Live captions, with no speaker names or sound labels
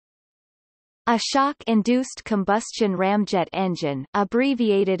A shock-induced combustion ramjet engine,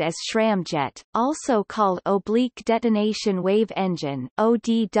 abbreviated as Shcramjet, also called oblique detonation wave engine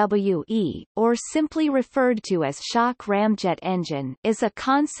 (ODWE), or simply referred to as shock ramjet engine, is a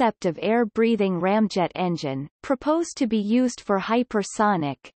concept of air-breathing ramjet engine, proposed to be used for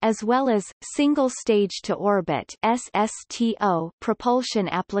hypersonic, as well as single-stage-to-orbit (SSTO) propulsion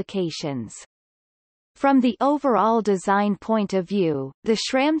applications. From the overall design point of view, the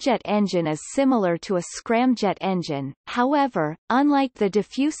Shcramjet engine is similar to a scramjet engine. However, unlike the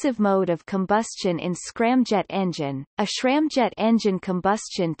diffusive mode of combustion in scramjet engine, a Shcramjet engine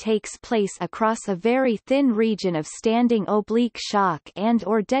combustion takes place across a very thin region of standing oblique shock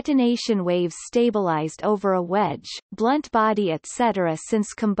and/or detonation waves stabilized over a wedge, blunt body etc.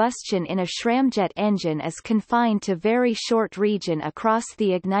 Since combustion in a Shcramjet engine is confined to very short region across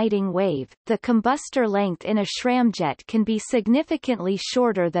the igniting wave, the combustor length in a Shcramjet can be significantly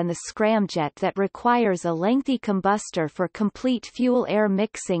shorter than the scramjet that requires a lengthy combustor for complete fuel-air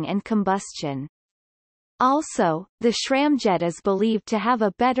mixing and combustion. Also, the Shcramjet is believed to have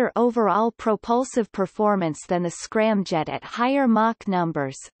a better overall propulsive performance than the scramjet at higher Mach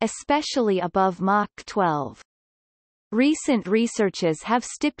numbers, especially above Mach 12. Recent researches have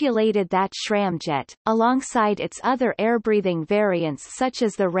stipulated that Shcramjet, alongside its other air-breathing variants such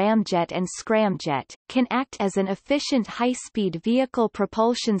as the Ramjet and Scramjet, can act as an efficient high-speed vehicle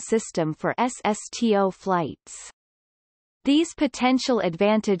propulsion system for SSTO flights. These potential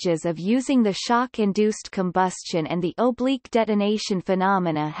advantages of using the shock-induced combustion and the oblique detonation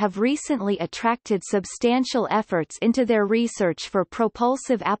phenomena have recently attracted substantial efforts into their research for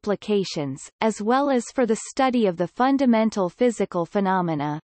propulsive applications, as well as for the study of the fundamental physical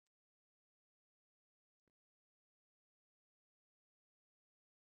phenomena.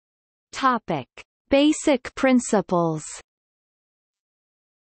 Topic: Basic principles.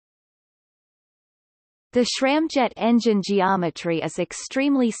 The Shcramjet engine geometry is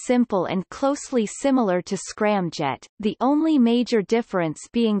extremely simple and closely similar to scramjet, the only major difference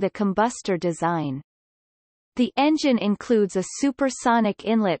being the combustor design. The engine includes a supersonic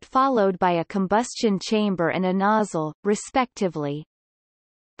inlet followed by a combustion chamber and a nozzle, respectively.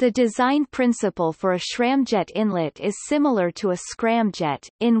 The design principle for a Shcramjet inlet is similar to a scramjet,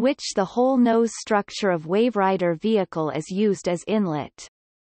 in which the whole nose structure of waverider vehicle is used as inlet.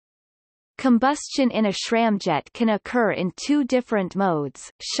 Combustion in a Shcramjet can occur in two different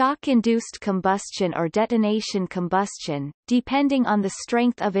modes, shock-induced combustion or detonation combustion, depending on the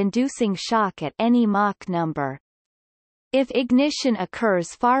strength of inducing shock at any Mach number. If ignition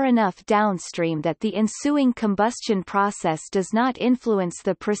occurs far enough downstream that the ensuing combustion process does not influence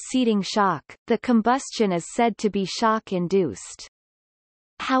the preceding shock, the combustion is said to be shock-induced.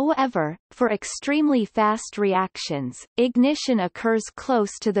 However, for extremely fast reactions, ignition occurs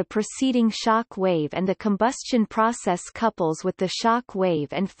close to the preceding shock wave and the combustion process couples with the shock wave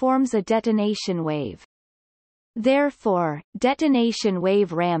and forms a detonation wave. Therefore, detonation wave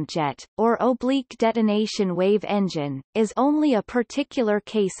ramjet, or oblique detonation wave engine, is only a particular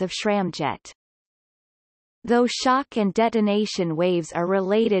case of Shcramjet. Though shock and detonation waves are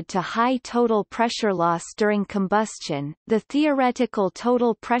related to high total pressure loss during combustion, the theoretical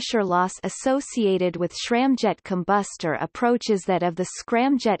total pressure loss associated with Shcramjet combustor approaches that of the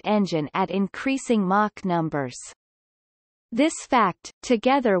scramjet engine at increasing Mach numbers. This fact,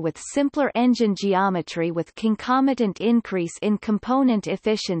 together with simpler engine geometry with concomitant increase in component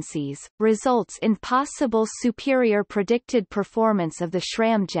efficiencies, results in possible superior predicted performance of the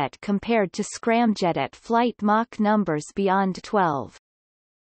Shcramjet compared to scramjet at flight Mach numbers beyond 12.